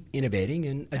we'll keep innovating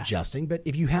and adjusting. But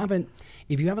if you haven't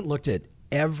looked at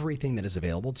everything that is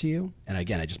available to you, and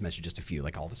again, I just mentioned just a few,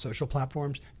 like all the social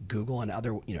platforms, Google and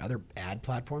other ad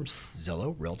platforms,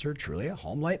 Zillow, Realtor, Trulia,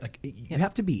 HomeLight, like you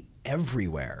have to be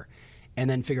everywhere and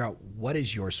then figure out what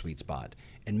is your sweet spot.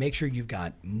 And make sure you've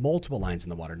got multiple lines in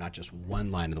the water, not just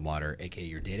one line in the water, aka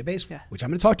your database, which I'm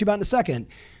going to talk to you about in a second.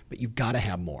 But you've got to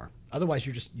have more. Otherwise,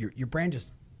 your brand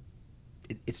just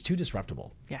it's too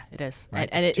disruptible. Yeah, it is. Right?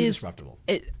 And it's it too is disruptible.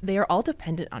 They are all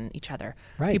dependent on each other.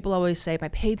 Right. People always say, my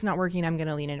paid's not working, I'm going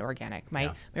to lean into organic.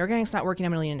 My organic's not working,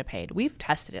 I'm going to lean into paid. We've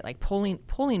tested it, like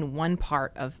pulling one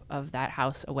part of that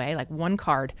house away, like one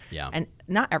card. Yeah. And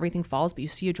not everything falls, but you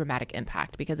see a dramatic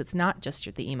impact because it's not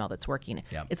just the email that's working.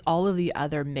 Yeah. It's all of the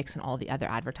other mix and all the other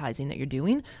advertising that you're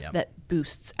doing that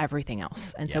boosts everything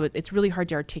else. And so it's really hard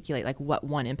to articulate like what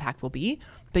one impact will be,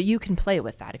 but you can play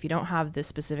with that. If you don't have the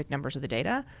specific numbers of the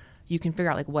data, you can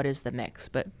figure out like what is the mix,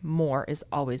 but more is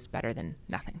always better than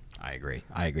nothing. I agree.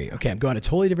 Okay, I'm going a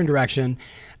totally different direction.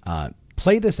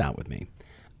 Play this out with me.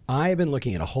 I've been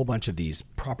looking at a whole bunch of these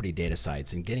property data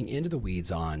sites and getting into the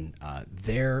weeds on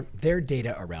their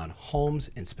data around homes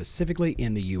and specifically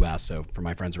in the U.S. So for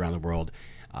my friends around the world,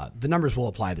 the numbers will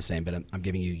apply the same, but I'm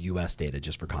giving you U.S. data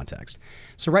just for context.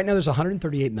 So right now there's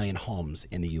 138 million homes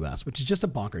in the U.S., which is just a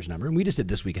bonkers number. And we just did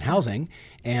This Week in Housing.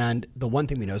 And the one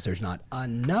thing we know is there's not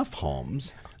enough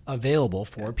homes available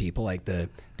for people. Like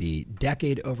the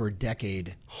decade over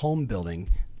decade home building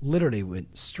literally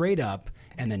went straight up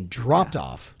and then dropped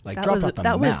off, dropped off the map.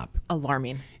 That was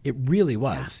alarming. It really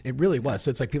was. It really was. So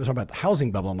it's like people talk about the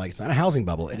housing bubble. I'm like, it's not a housing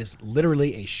bubble. It is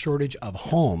literally a shortage of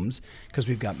homes because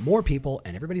we've got more people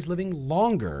and everybody's living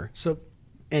longer. So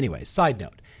anyway, side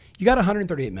note, you got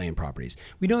 138 million properties.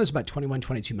 We know there's about 21,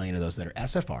 22 million of those that are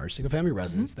SFRs, single family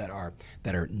residents, that are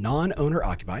non-owner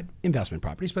occupied investment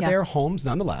properties, but they are homes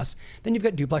nonetheless. Then you've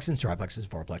got duplexes, triplexes,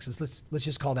 fourplexes. Let's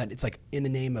just call that, it's like in the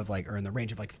name of like, or in the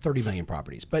range of like 30 million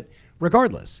properties. But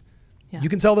regardless, you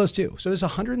can sell those too. So there's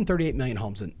 138 million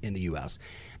homes in the US.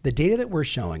 The data that we're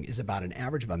showing is about an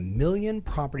average of 1 million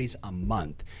properties a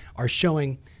month are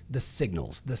showing the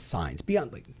signals, the signs,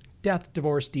 beyond like death,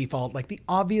 divorce, default, like the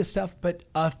obvious stuff, but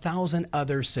 1,000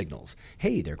 other signals.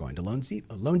 Hey, they're going to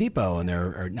Loan Depot and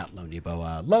or not Loan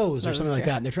Depot, Lowe's or something like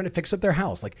that. And they're trying to fix up their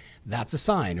house. Like that's a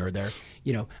sign. Or they're,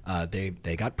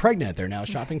 they got pregnant. They're now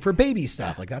shopping for baby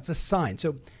stuff. Like that's a sign.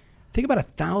 So think about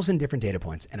 1,000 different data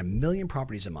points and 1 million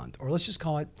properties a month, or let's just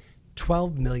call it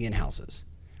 12 million houses,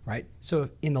 right? So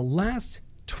in the last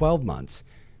 12 months,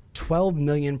 12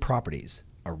 million properties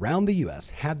around the US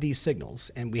had these signals,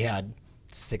 and we had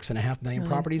 6.5 million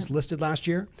properties listed last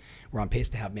year. We're on pace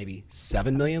to have maybe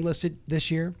 7 million listed this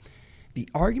year. The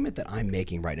argument that I'm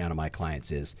making right now to my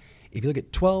clients is, if you look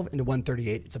at 12 into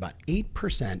 138, it's about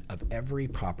 8% of every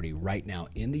property right now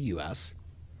in the US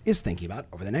is thinking about,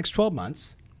 over the next 12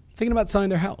 months, thinking about selling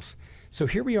their house. So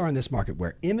here we are in this market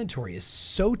where inventory is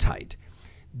so tight.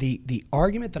 The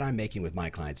argument that I'm making with my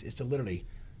clients is to literally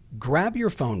grab your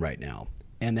phone right now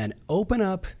and then open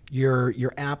up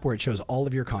your app where it shows all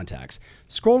of your contacts.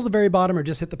 Scroll to the very bottom or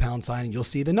just hit the pound sign and you'll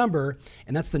see the number,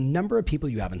 and that's the number of people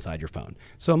you have inside your phone.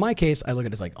 So in my case, I look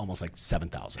at it as like almost like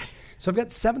 7,000. So I've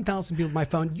got 7,000 people on my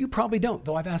phone. You probably don't,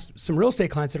 though I've asked some real estate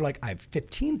clients that are like, I have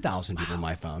 15,000 people on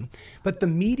my phone, but the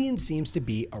median seems to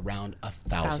be around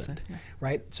 1,000,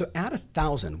 right? So at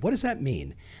 1,000, what does that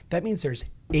mean? That means there's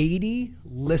 80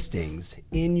 listings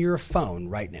in your phone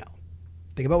right now.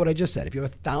 Think about what I just said. If you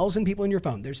have 1,000 people in your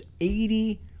phone, there's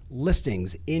 80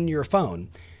 listings in your phone.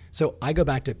 So I go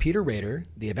back to Peter Rader,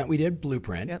 the event we did,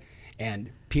 Blueprint, and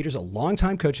Peter's a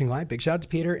longtime coaching client. Big shout out to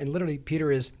Peter. And literally,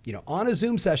 Peter is on a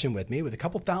Zoom session with me with a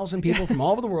couple thousand people from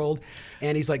all over the world.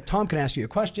 And he's like, Tom, can I ask you a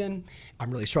question?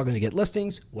 I'm really struggling to get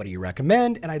listings. What do you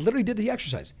recommend? And I literally did the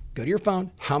exercise. Go to your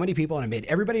phone. How many people? And I made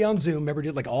everybody on Zoom. Remember,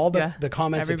 did like all the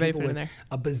comments of people with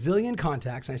a bazillion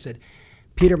contacts. And I said,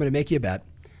 Peter, I'm going to make you a bet.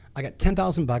 I got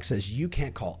 $10,000 says you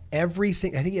can't call every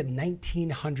single, I think he had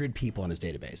 1,900 people in his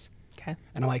database. Okay.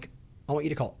 And I'm like, I want you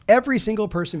to call every single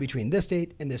person between this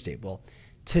date and this date. Well,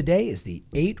 today is the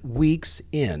 8 weeks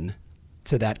in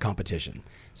to that competition.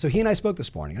 So he and I spoke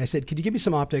this morning and I said, could you give me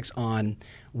some optics on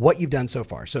what you've done so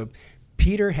far? So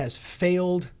Peter has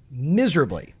failed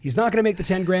miserably. He's not going to make the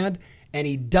 10 grand and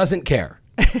he doesn't care.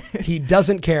 He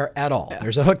doesn't care at all.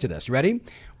 There's a hook to this. You ready?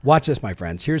 Watch this, my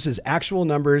friends. Here's his actual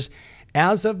numbers.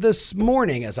 As of this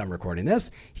morning, as I'm recording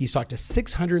this, he's talked to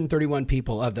 631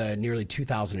 people of the nearly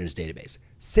 2,000 in his database.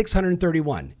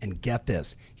 631. And get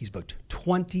this, he's booked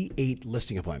 28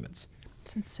 listing appointments.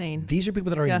 It's insane. These are people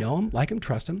that already know him, like him,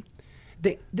 trust him.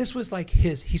 This was like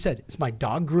he said, it's my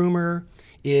dog groomer.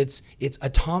 It's a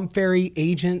Tom Ferry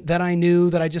agent that I knew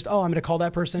that I'm going to call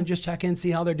that person, just check in, see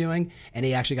how they're doing. And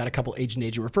he actually got a couple agent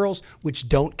referrals, which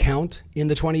don't count in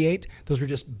the 28. Those were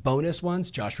just bonus ones.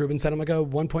 Josh Rubin said I'm like a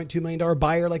 $1.2 million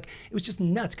buyer. Like, it was just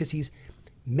nuts because he's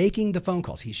making the phone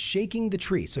calls. He's shaking the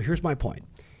tree. So here's my point.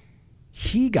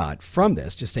 He got from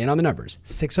this, just staying on the numbers,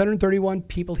 631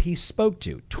 people he spoke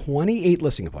to, 28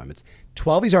 listing appointments,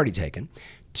 12 he's already taken.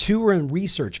 2 are in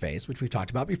research phase, which we've talked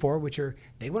about before, which are,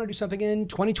 they want to do something in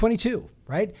 2022,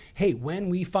 right? Hey, when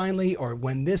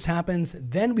this happens,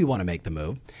 then we want to make the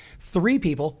move. 3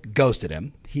 people ghosted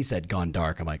him. He said, gone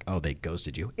dark. I'm like, oh, they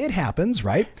ghosted you. It happens,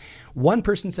 right? 1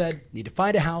 person said, need to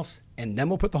find a house and then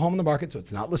we'll put the home on the market so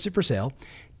it's not listed for sale.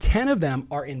 10 of them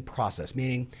are in process,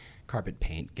 meaning carpet,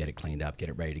 paint, get it cleaned up, get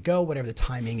it ready to go, whatever the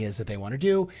timing is that they want to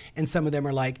do. And some of them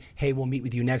are like, hey, we'll meet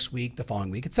with you next week, the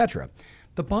following week, etc.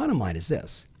 The bottom line is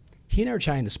this. He and I were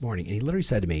chatting this morning, and he literally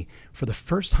said to me, for the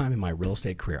first time in my real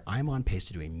estate career, I'm on pace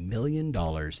to do $1 million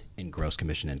in gross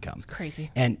commission income. It's crazy.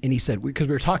 And he said, because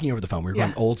we were talking over the phone, we were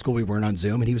going old school, we weren't on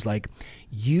Zoom, and he was like,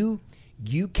 you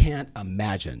can't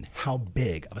imagine how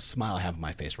big of a smile I have on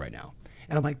my face right now.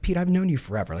 And I'm like, Pete, I've known you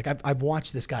forever. Like I've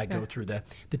watched this guy go through the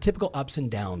typical ups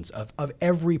and downs of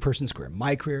every person's career.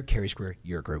 My career, Carrie's career,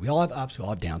 your career. We all have ups, we all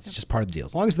have downs. It's just part of the deal.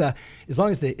 As long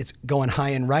as it's going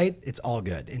high and right, it's all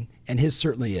good. And his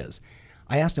certainly is.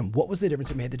 I asked him, what was the difference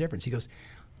that made the difference? He goes,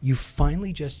 you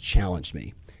finally just challenged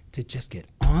me to just get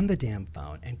on the damn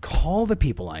phone and call the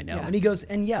people I know. Yeah. And he goes,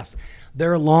 and yes,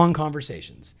 there are long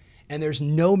conversations. And there's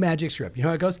no magic script. You know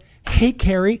how it goes? Hey,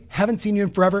 Carrie, haven't seen you in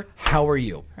forever. How are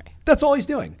you? Right. That's all he's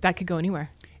doing. That could go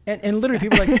anywhere. And literally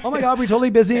people are like, oh my God, we're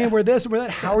totally busy and we're this and we're that.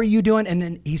 How are you doing? And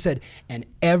then he said, and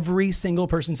every single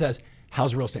person says,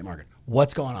 how's the real estate market?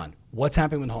 What's going on? What's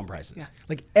happening with home prices? Yeah.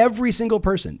 Like every single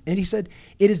person. And he said,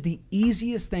 it is the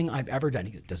easiest thing I've ever done.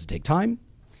 He goes, does it take time?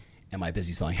 Am I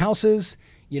busy selling houses?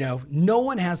 No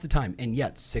one has the time. And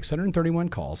yet 631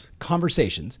 calls,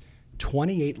 conversations,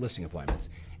 28 listing appointments.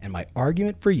 And my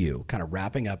argument for you, kind of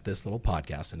wrapping up this little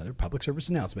podcast, another public service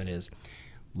announcement is,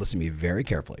 listen to me very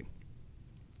carefully.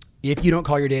 If you don't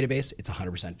call your database, it's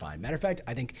 100% fine. Matter of fact,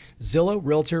 I think Zillow,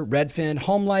 Realtor, Redfin,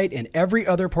 HomeLight, and every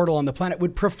other portal on the planet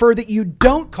would prefer that you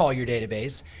don't call your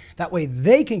database. That way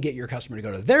they can get your customer to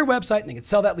go to their website and they can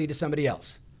sell that lead to somebody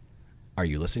else. Are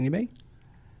you listening to me?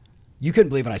 You couldn't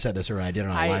believe when I said this or when I did it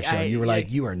on a live show. And you were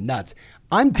like, you are nuts.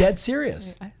 I'm dead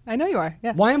serious. I know you are.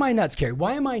 Yeah. Why am I nuts, Carrie?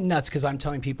 Why am I nuts? Because I'm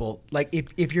telling people, like,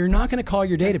 if you're not going to call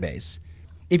your database,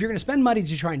 if you're going to spend money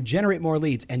to try and generate more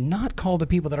leads and not call the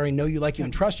people that already know you, like you,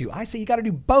 and trust you, I say you got to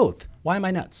do both. Why am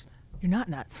I nuts? You're not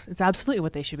nuts. It's absolutely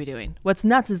what they should be doing. What's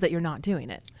nuts is that you're not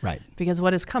doing it. Right. Because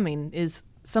what is coming is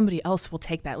somebody else will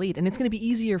take that lead and it's going to be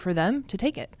easier for them to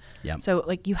take it. Yeah. So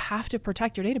like you have to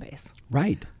protect your database.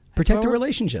 Right. Protect the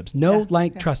relationships.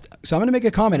 Trust. So I'm going to make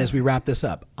a comment as we wrap this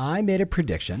up. I made a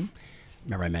prediction.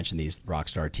 Remember I mentioned these rock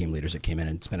star team leaders that came in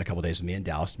and spent a couple of days with me in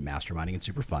Dallas, masterminding and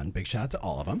super fun. Big shout out to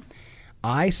all of them.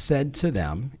 I said to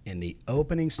them in the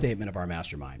opening statement of our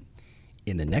mastermind,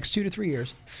 in the next 2 to 3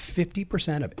 years,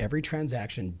 50% of every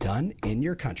transaction done in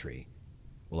your country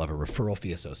will have a referral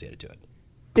fee associated to it.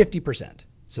 50%.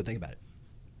 So think about it.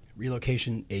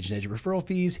 Relocation, agent referral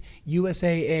fees,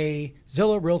 USAA,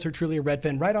 Zillow, Realtor, Trulia,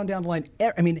 Redfin, right on down the line.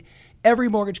 I mean, every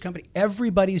mortgage company,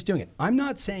 everybody's doing it. I'm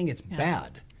not saying it's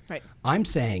bad. Right. I'm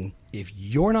saying if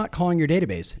you're not calling your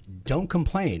database, don't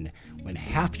complain when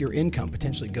half your income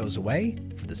potentially goes away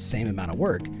for the same amount of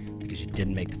work because you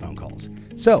didn't make the phone calls.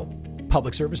 So,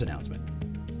 public service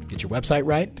announcement. Get your website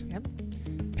right. Yep.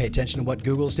 Pay attention to what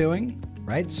Google's doing,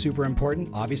 right? Super important,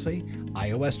 obviously.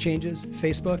 iOS changes,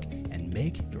 Facebook, and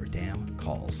make your damn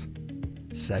calls.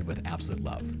 Said with absolute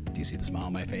love. Do you see the smile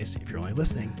on my face? If you're only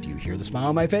listening, do you hear the smile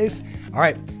on my face? All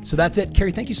right, so that's it.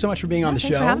 Carrie, thank you so much for being on the show.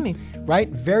 Thanks for having me. Right?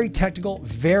 Very technical,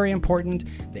 very important.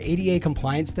 The ADA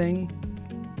compliance thing.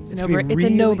 It's a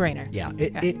no-brainer. Yeah,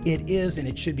 it is, and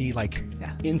it should be like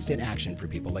instant action for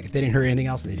people. Like if they didn't hear anything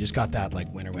else, they just got that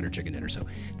like winner chicken dinner. So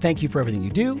thank you for everything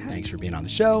you do. Thanks for being on the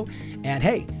show. And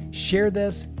hey, share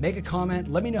this, make a comment.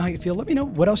 Let me know how you feel. Let me know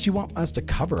what else you want us to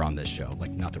cover on this show.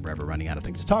 Like not that we're ever running out of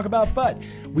things to talk about, but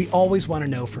we always want to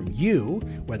know from you,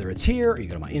 whether it's here or you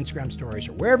go to my Instagram stories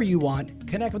or wherever you want.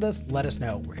 Connect with us. Let us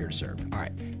know. We're here to serve. All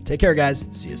right. Take care, guys.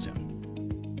 See you soon.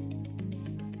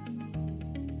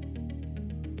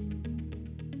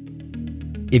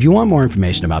 If you want more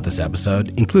information about this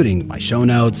episode, including my show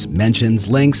notes, mentions,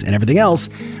 links, and everything else,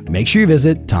 make sure you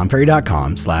visit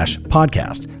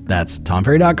tomferry.com/podcast. That's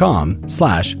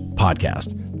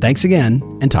tomferry.com/podcast. Thanks again,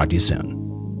 and talk to you soon.